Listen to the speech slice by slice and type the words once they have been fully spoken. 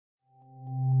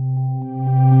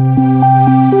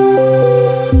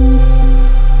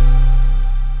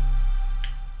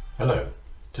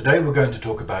Today we're going to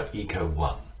talk about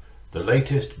EcoOne, the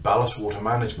latest ballast water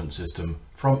management system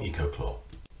from Ecochlor.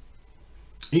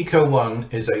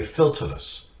 EcoOne is a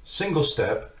filterless,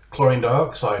 single-step, chlorine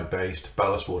dioxide-based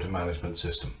ballast water management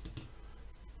system.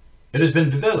 It has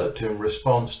been developed in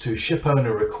response to ship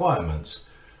owner requirements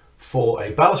for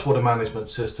a ballast water management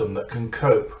system that can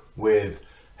cope with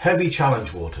heavy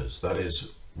challenge waters, that is,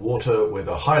 water with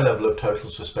a high level of total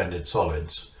suspended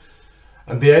solids,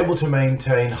 and be able to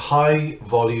maintain high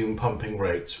volume pumping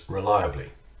rates reliably.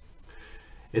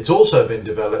 It's also been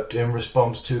developed in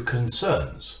response to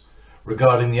concerns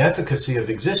regarding the efficacy of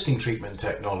existing treatment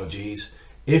technologies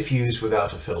if used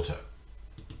without a filter.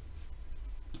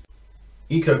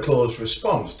 Ecochlor's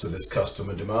response to this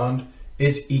customer demand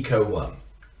is EcoOne,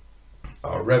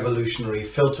 our revolutionary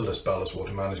filterless ballast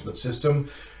water management system,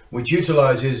 which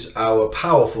utilizes our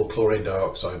powerful chlorine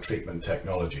dioxide treatment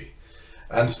technology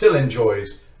and still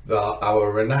enjoys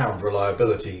our renowned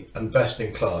reliability and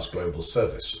best-in-class global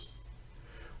service.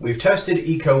 We've tested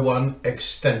EcoOne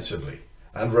extensively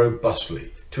and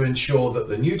robustly to ensure that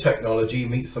the new technology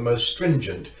meets the most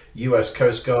stringent US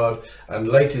Coast Guard and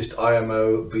latest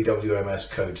IMO BWMS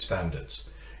code standards.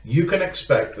 You can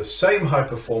expect the same high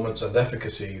performance and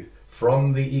efficacy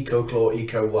from the Ecochlor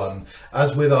EcoOne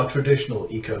as with our traditional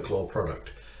Ecochlor product.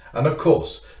 And of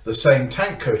course, the same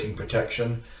tank coating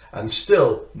protection and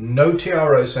still no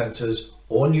TRO sensors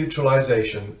or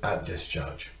neutralization at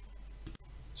discharge.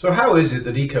 So how is it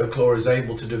that Ecochlor is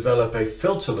able to develop a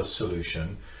filterless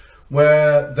solution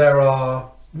where there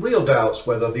are real doubts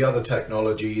whether the other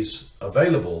technologies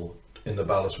available in the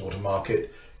ballast water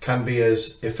market can be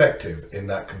as effective in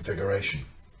that configuration?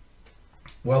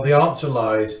 Well, the answer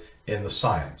lies in the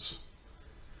science.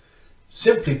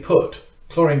 Simply put,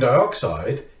 chlorine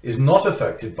dioxide is not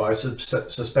affected by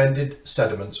suspended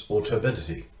sediments or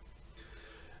turbidity.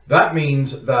 That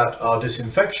means that our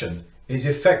disinfection is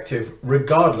effective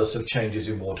regardless of changes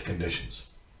in water conditions.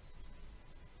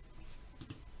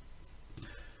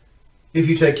 If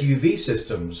you take UV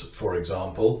systems, for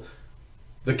example,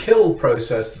 the kill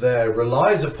process there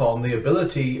relies upon the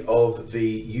ability of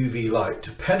the UV light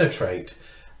to penetrate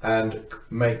and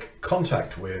make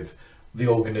contact with the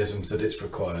organisms that it's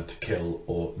required to kill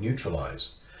or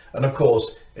neutralize. And of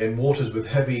course, in waters with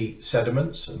heavy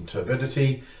sediments and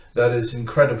turbidity, that is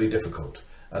incredibly difficult.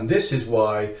 And this is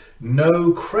why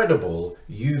no credible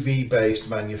UV-based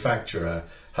manufacturer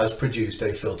has produced a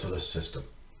filterless system.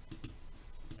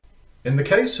 In the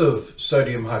case of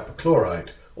sodium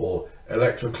hypochlorite or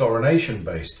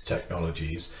electrochlorination-based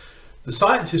technologies, the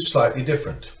science is slightly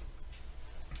different.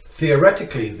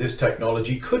 Theoretically, this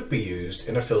technology could be used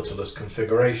in a filterless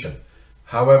configuration.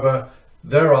 However,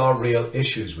 there are real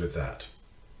issues with that.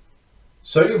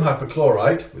 Sodium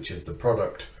hypochlorite, which is the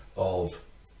product of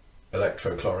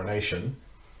electrochlorination,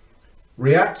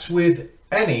 reacts with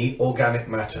any organic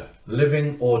matter,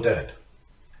 living or dead.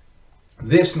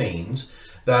 This means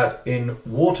that in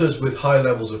waters with high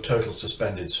levels of total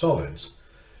suspended solids,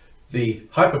 the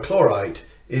hypochlorite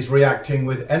is reacting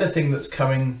with anything that's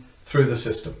coming through the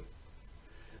system.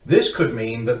 This could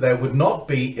mean that there would not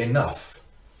be enough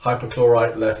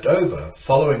hypochlorite left over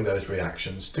following those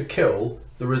reactions to kill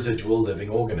the residual living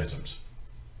organisms.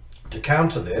 To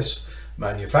counter this,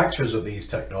 manufacturers of these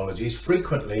technologies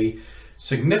frequently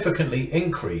significantly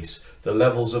increase the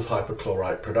levels of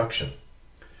hypochlorite production.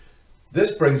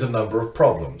 This brings a number of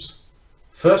problems.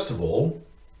 First of all,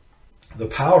 the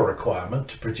power requirement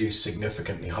to produce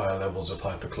significantly higher levels of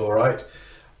hypochlorite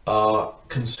are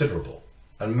considerable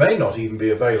and may not even be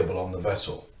available on the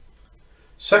vessel.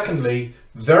 Secondly,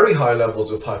 very high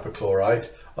levels of hypochlorite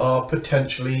are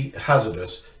potentially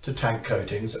hazardous to tank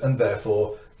coatings and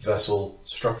therefore vessel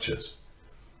structures.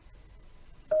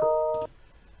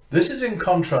 This is in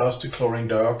contrast to chlorine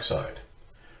dioxide.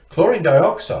 Chlorine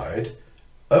dioxide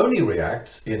only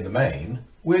reacts in the main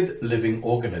with living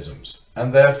organisms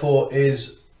and therefore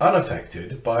is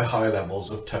unaffected by high levels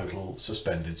of total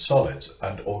suspended solids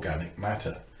and organic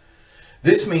matter.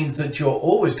 This means that you're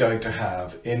always going to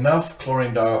have enough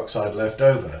chlorine dioxide left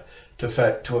over to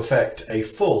affect a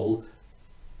full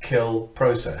kill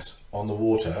process on the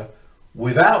water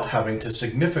without having to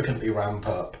significantly ramp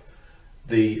up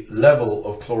the level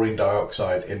of chlorine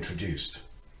dioxide introduced.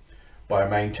 By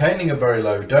maintaining a very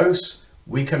low dose,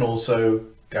 we can also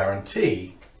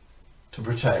guarantee to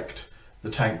protect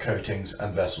the tank coatings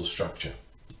and vessel structure.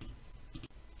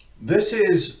 This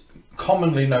is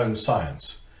commonly known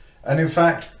science, and in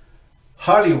fact,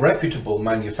 highly reputable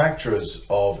manufacturers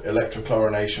of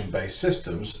electrochlorination-based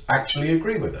systems actually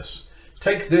agree with us.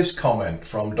 Take this comment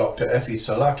from Dr. Effie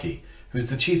Solaki, who's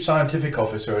the Chief Scientific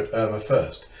Officer at Irma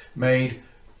First, made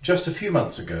just a few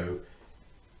months ago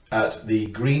at the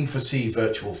Green for Sea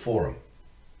virtual forum.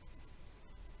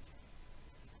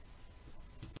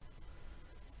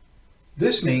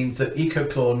 This means that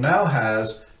Ecochlor now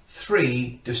has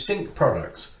 3 distinct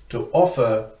products to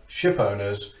offer ship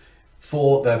owners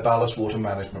for their ballast water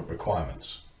management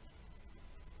requirements.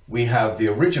 We have the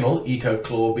original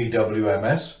Ecochlor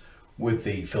BWMS with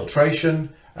the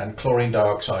filtration and chlorine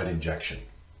dioxide injection.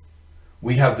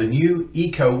 We have the new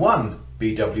EcoOne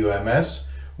BWMS,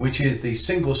 which is the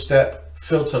single-step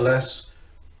filterless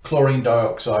chlorine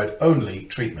dioxide only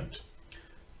treatment.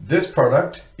 This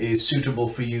product is suitable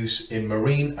for use in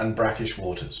marine and brackish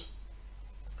waters.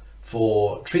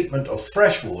 For treatment of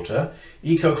fresh water,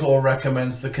 Ecochlor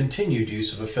recommends the continued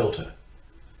use of a filter.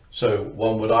 So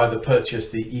one would either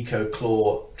purchase the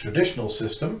Ecochlor traditional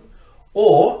system,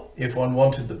 or if one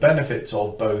wanted the benefits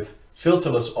of both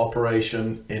filterless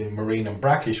operation in marine and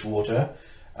brackish water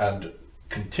and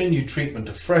continued treatment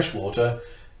of fresh water,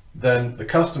 then the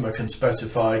customer can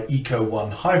specify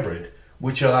EcoOne Hybrid,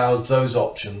 which allows those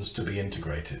options to be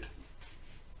integrated.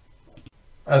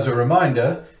 As a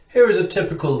reminder, here is a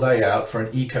typical layout for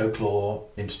an Ecochlor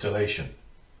installation.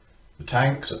 The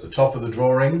tanks at the top of the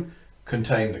drawing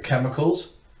contain the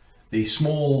chemicals. The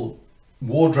small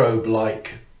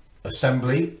wardrobe-like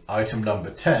assembly, item number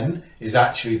 10, is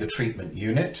actually the treatment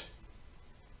unit,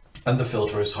 and the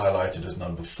filter is highlighted as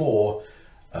number 4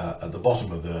 at the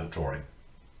bottom of the drawing.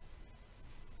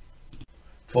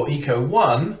 For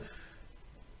EcoOne,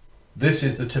 this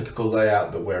is the typical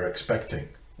layout that we're expecting.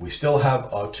 We still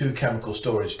have our 2 chemical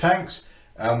storage tanks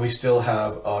and we still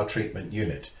have our treatment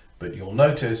unit, but you'll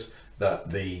notice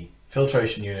that the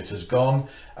filtration unit has gone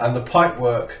and the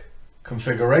pipework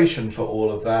configuration for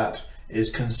all of that is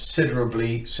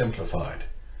considerably simplified.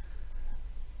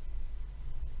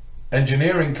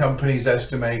 Engineering companies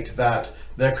estimate that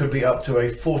there could be up to a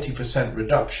 40%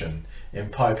 reduction in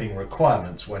piping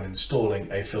requirements when installing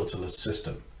a filterless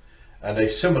system, and a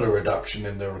similar reduction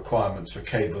in the requirements for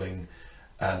cabling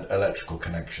and electrical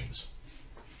connections.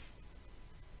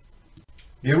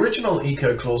 The original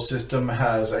Ecochlor system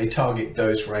has a target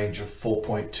dose range of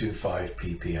 4.25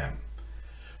 ppm.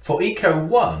 For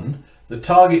EcoOne, the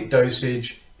target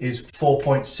dosage is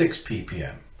 4.6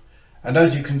 ppm, and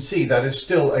as you can see, that is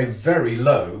still a very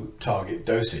low target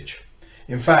dosage.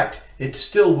 In fact, it's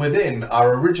still within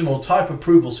our original type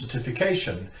approval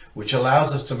certification, which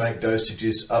allows us to make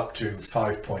dosages up to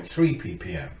 5.3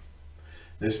 ppm.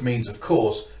 This means, of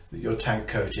course, that your tank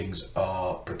coatings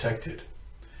are protected.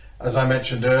 As I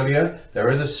mentioned earlier, there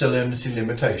is a salinity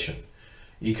limitation.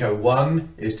 EcoOne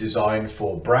is designed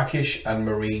for brackish and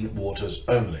marine waters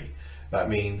only. That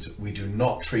means we do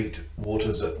not treat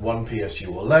waters at 1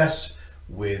 PSU or less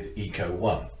with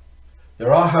EcoOne.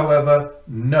 There are, however,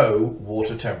 no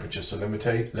water temperature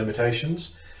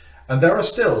limitations, and there are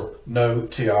still no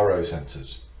TRO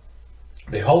sensors.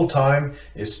 The hold time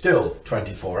is still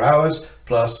 24 hours,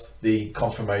 plus the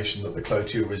confirmation that the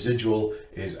Clo2 residual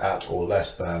is at or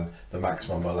less than the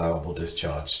maximum allowable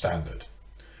discharge standard.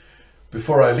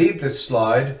 Before I leave this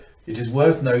slide, it is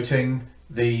worth noting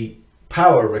the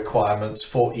power requirements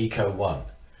for EcoOne.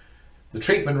 The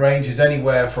treatment range is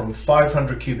anywhere from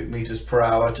 500 cubic meters per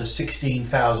hour to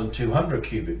 16,200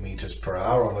 cubic meters per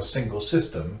hour on a single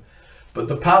system, but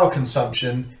the power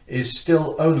consumption is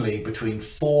still only between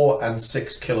 4 and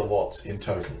 6 kilowatts in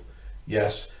total.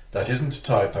 Yes, that isn't a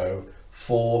typo,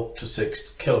 4 to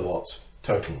 6 kilowatts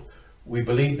total. We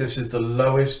believe this is the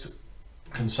lowest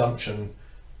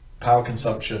power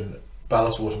consumption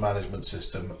ballast water management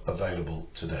system available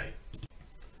today.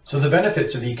 So the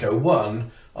benefits of EcoOne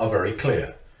are very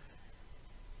clear.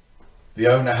 The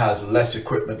owner has less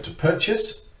equipment to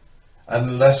purchase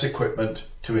and less equipment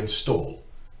to install.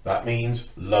 That means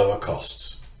lower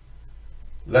costs.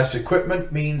 Less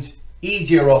equipment means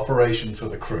easier operation for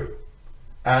the crew,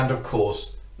 and of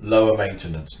course lower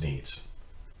maintenance needs.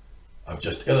 I've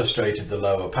just illustrated the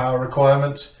lower power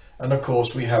requirements, and of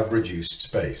course we have reduced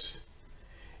space.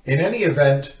 In any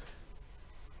event,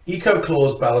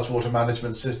 Ecochlor's ballast water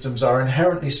management systems are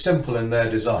inherently simple in their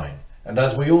design, and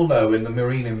as we all know, in the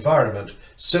marine environment,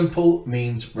 simple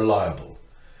means reliable.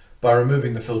 By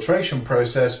removing the filtration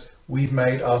process, we've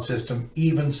made our system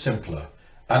even simpler,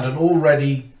 and an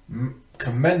already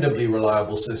commendably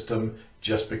reliable system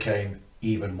just became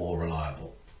even more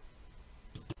reliable.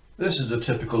 This is a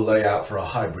typical layout for a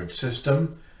hybrid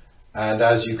system, and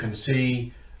as you can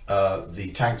see,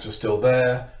 the tanks are still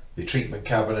there, the treatment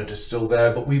cabinet is still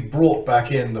there, but we've brought back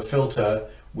in the filter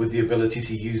with the ability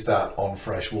to use that on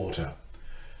fresh water.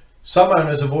 Some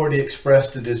owners have already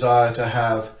expressed a desire to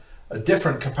have a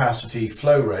different capacity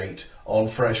flow rate on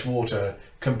fresh water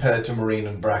compared to marine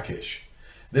and brackish.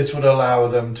 This would allow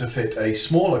them to fit a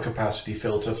smaller capacity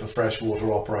filter for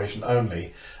freshwater operation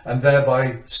only, and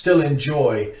thereby still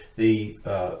enjoy the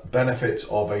benefits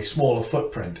of a smaller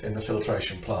footprint in the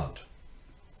filtration plant.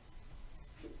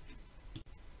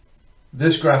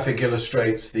 This graphic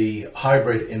illustrates the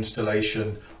hybrid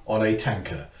installation on a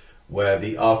tanker, where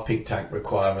the aft peak tank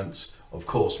requirements, of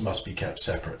course, must be kept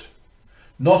separate.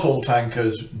 Not all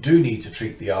tankers do need to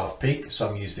treat the aft peak.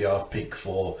 Some use the aft peak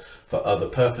for other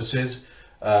purposes.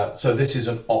 So this is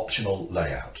an optional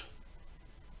layout.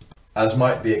 As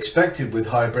might be expected with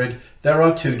hybrid, there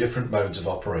are two different modes of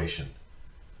operation.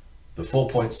 The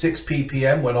 4.6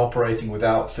 ppm when operating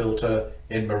without filter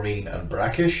in marine and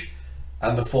brackish,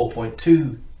 and the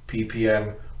 4.2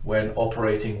 ppm when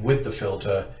operating with the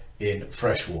filter in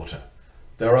freshwater.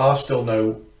 There are still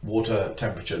no water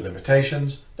temperature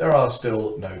limitations, there are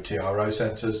still no TRO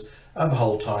sensors, and the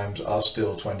hold times are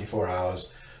still 24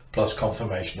 hours plus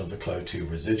confirmation of the CLO2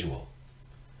 residual.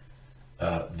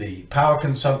 The power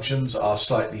consumptions are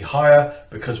slightly higher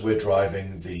because we're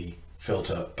driving the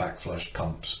filter backflush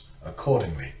pumps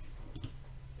accordingly.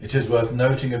 It is worth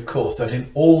noting, of course, that in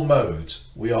all modes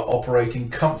we are operating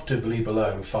comfortably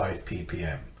below 5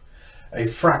 ppm, a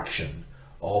fraction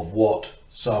of what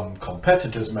some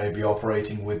competitors may be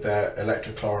operating with their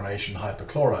electrochlorination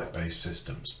hypochlorite based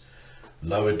systems.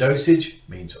 Lower dosage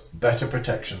means better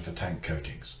protection for tank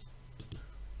coatings.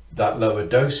 That lower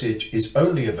dosage is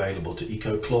only available to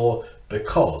Ecochlor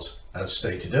because, as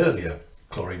stated earlier,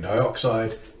 chlorine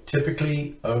dioxide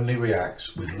typically only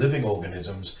reacts with living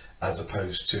organisms as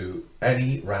opposed to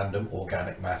any random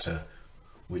organic matter,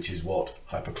 which is what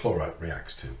hypochlorite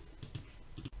reacts to.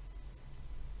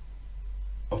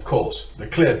 Of course, the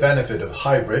clear benefit of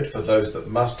hybrid for those that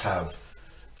must have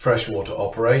freshwater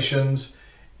operations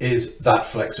is that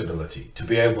flexibility, to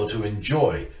be able to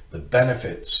enjoy the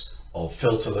benefits of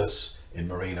filterless in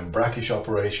marine and brackish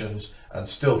operations and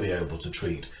still be able to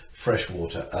treat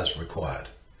freshwater as required.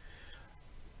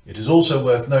 It is also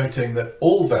worth noting that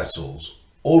all vessels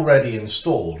already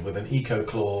installed with an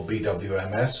Ecochlor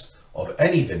BWMS of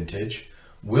any vintage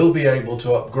will be able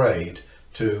to upgrade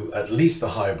to at least the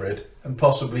hybrid and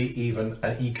possibly even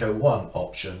an EcoOne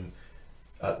option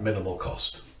at minimal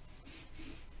cost.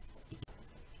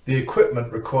 The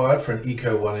equipment required for an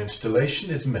EcoOne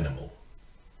installation is minimal.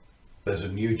 There's a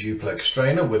new duplex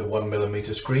strainer with a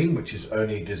 1mm screen, which is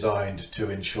only designed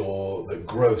to ensure that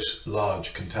gross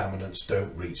large contaminants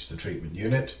don't reach the treatment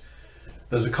unit.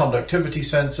 There's a conductivity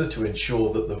sensor to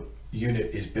ensure that the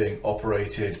unit is being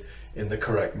operated in the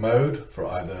correct mode for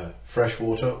either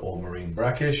freshwater or marine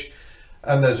brackish,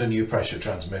 and there's a new pressure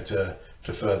transmitter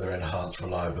to further enhance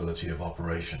reliability of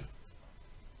operation.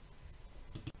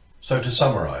 So to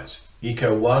summarize,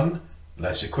 EcoOne,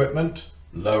 less equipment,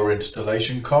 lower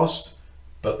installation cost,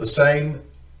 but the same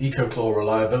Ecochlor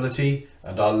reliability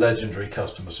and our legendary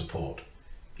customer support.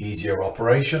 Easier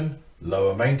operation,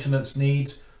 lower maintenance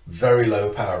needs, very low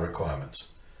power requirements.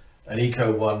 An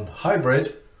EcoOne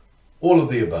hybrid, all of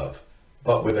the above,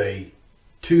 but with a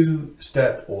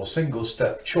two-step or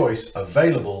single-step choice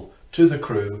available to the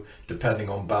crew depending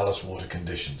on ballast water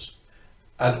conditions.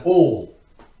 And all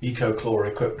Ecochlor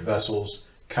equipped vessels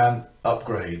can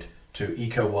upgrade to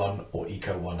EcoOne or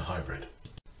EcoOne hybrid.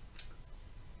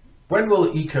 When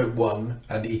will EcoOne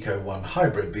and EcoOne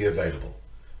hybrid be available?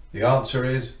 The answer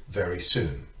is very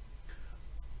soon.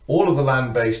 All of the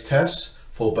land-based tests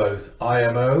for both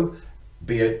IMO,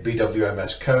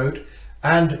 BWMS code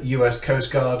and US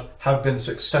Coast Guard have been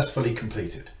successfully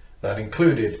completed. That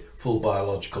included full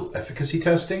biological efficacy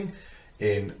testing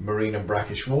in marine and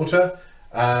brackish water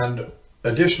and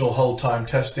additional hold time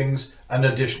testings and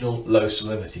additional low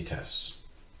salinity tests.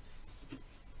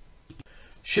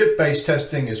 Ship-based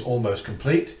testing is almost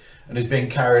complete and is being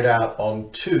carried out on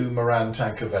two Moran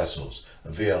tanker vessels, a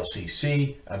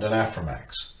VLCC and an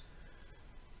Aframax.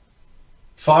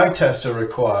 5 tests are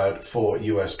required for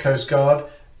US Coast Guard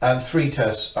and 3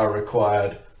 tests are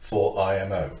required for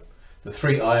IMO. The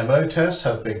 3 IMO tests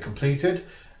have been completed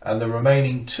and the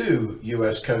remaining 2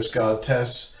 US Coast Guard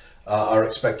tests are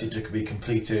expected to be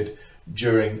completed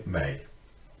during May.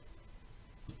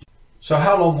 So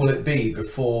how long will it be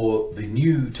before the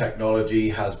new technology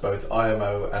has both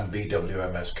IMO and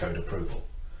BWMS code approval?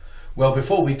 Well,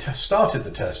 before we started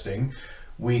the testing,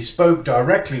 we spoke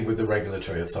directly with the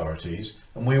regulatory authorities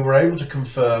and we were able to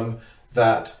confirm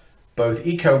that both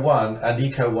EcoOne and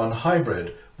EcoOne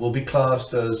hybrid will be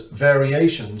classed as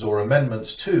variations or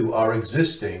amendments to our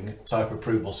existing type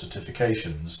approval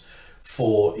certifications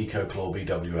for Ecochlor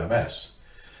BWMS.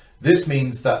 This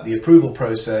means that the approval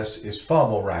process is far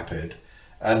more rapid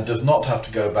and does not have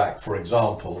to go back, for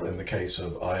example, in the case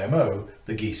of IMO,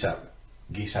 the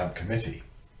GSAMP committee.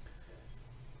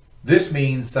 This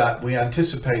means that we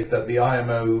anticipate that the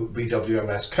IMO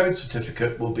BWMS code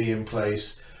certificate will be in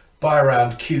place by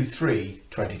around Q3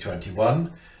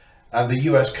 2021, and the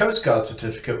US Coast Guard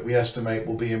certificate we estimate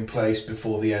will be in place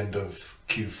before the end of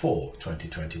Q4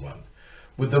 2021,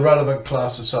 with the relevant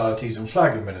class societies and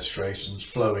flag administrations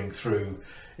flowing through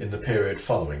in the period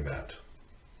following that.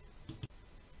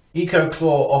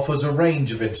 Ecochlor offers a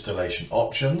range of installation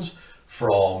options,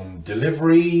 from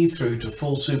delivery through to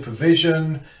full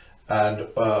supervision and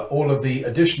all of the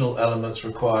additional elements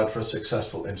required for a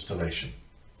successful installation.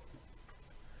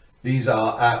 These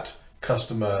are at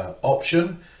customer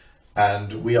option,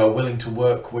 and we are willing to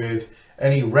work with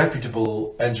any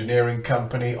reputable engineering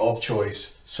company of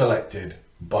choice selected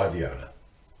by the owner.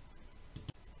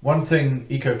 One thing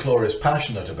Ecochlor is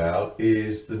passionate about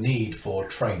is the need for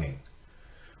training.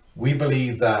 We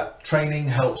believe that training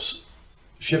helps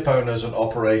ship owners and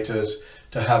operators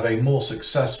to have a more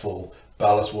successful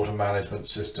ballast water management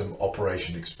system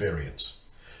operation experience.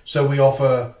 So we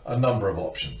offer a number of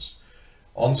options.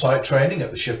 On-site training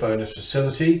at the ship owner's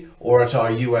facility or at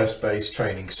our US-based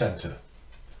training center.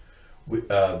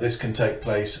 This can take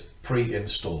place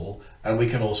pre-install, and we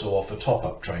can also offer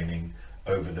top-up training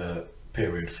over the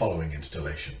period following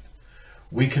installation.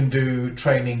 We can do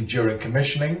training during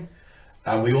commissioning,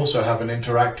 and we also have an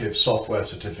interactive software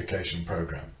certification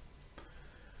program.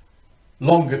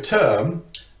 Longer term,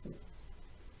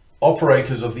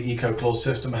 operators of the Ecochlor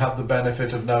system have the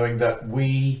benefit of knowing that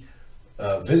we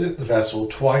visit the vessel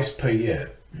twice per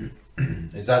year.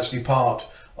 It's actually part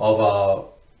of our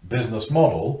business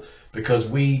model, because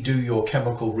we do your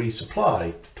chemical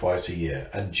resupply twice a year,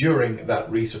 and during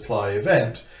that resupply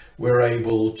event we're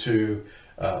able to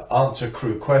answer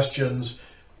crew questions,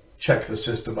 check the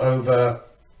system over,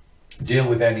 deal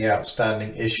with any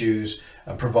outstanding issues,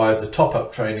 and provide the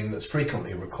top-up training that's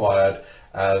frequently required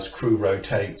as crew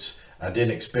rotates and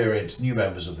inexperienced new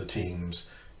members of the teams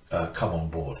come on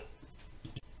board.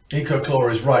 Ecochlor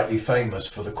is rightly famous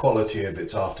for the quality of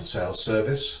its after-sales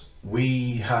service.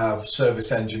 We have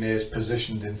service engineers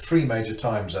positioned in 3 major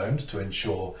time zones to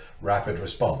ensure rapid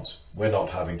response. We're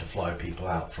not having to fly people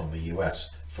out from the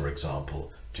US, for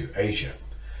example, to Asia.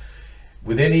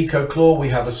 Within Ecochlor, we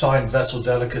have assigned vessel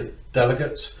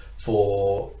delegates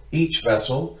for each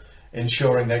vessel,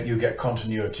 ensuring that you get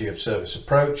continuity of service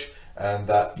approach and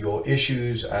that your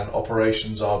issues and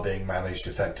operations are being managed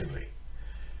effectively.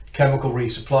 Chemical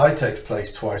resupply takes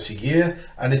place twice a year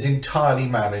and is entirely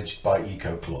managed by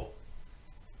Ecochlor.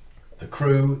 The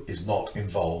crew is not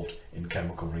involved in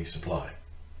chemical resupply.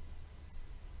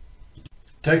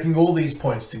 Taking all these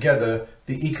points together,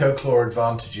 the Ecochlor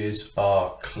advantages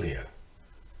are clear.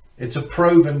 It's a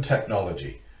proven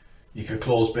technology.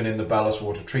 Ecochlor's been in the ballast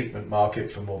water treatment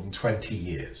market for more than 20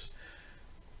 years.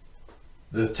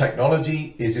 The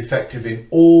technology is effective in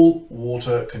all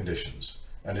water conditions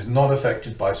and is not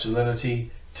affected by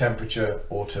salinity, temperature,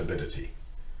 or turbidity.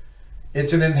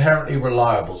 It's an inherently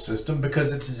reliable system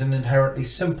because it is an inherently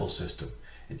simple system.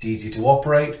 It's easy to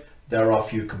operate, there are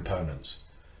few components.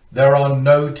 There are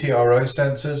no TRO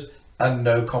sensors and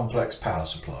no complex power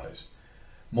supplies.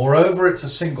 Moreover, it's a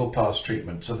single pass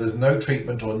treatment, so there's no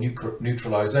treatment or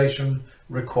neutralization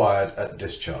required at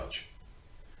discharge.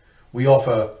 We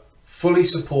offer fully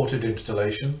supported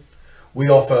installation. We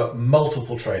offer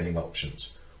multiple training options.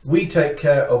 We take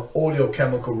care of all your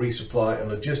chemical resupply and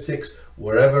logistics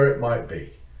wherever it might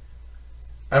be.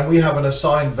 And we have an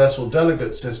assigned vessel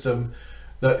delegate system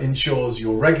that ensures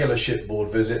your regular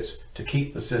shipboard visits to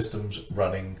keep the systems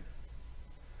running.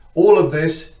 All of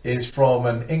this is from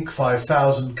an Inc.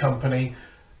 5000 company,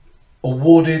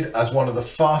 awarded as one of the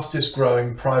fastest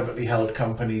growing privately held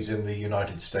companies in the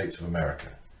United States of America.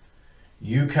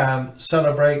 You can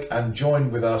celebrate and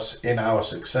join with us in our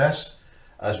success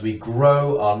as we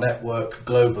grow our network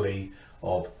globally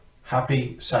of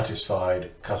happy,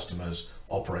 satisfied customers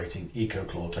operating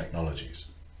Ecochlor technologies.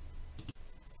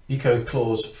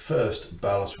 Ecochlor's first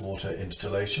ballast water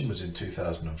installation was in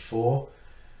 2004,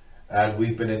 and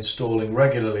we've been installing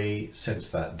regularly since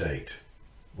that date.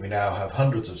 We now have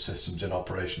hundreds of systems in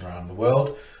operation around the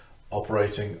world,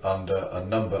 operating under a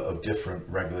number of different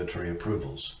regulatory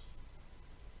approvals.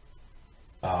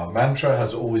 Our mantra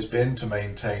has always been to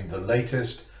maintain the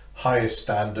latest, highest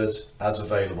standards as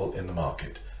available in the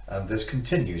market, and this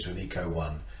continues with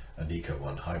EcoOne and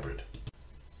EcoOne Hybrid.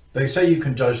 They say you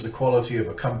can judge the quality of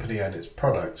a company and its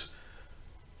products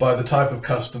by the type of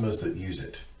customers that use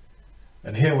it.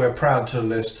 And here we're proud to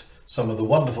list some of the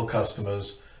wonderful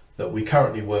customers that we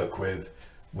currently work with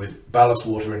with ballast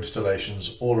water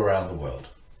installations all around the world.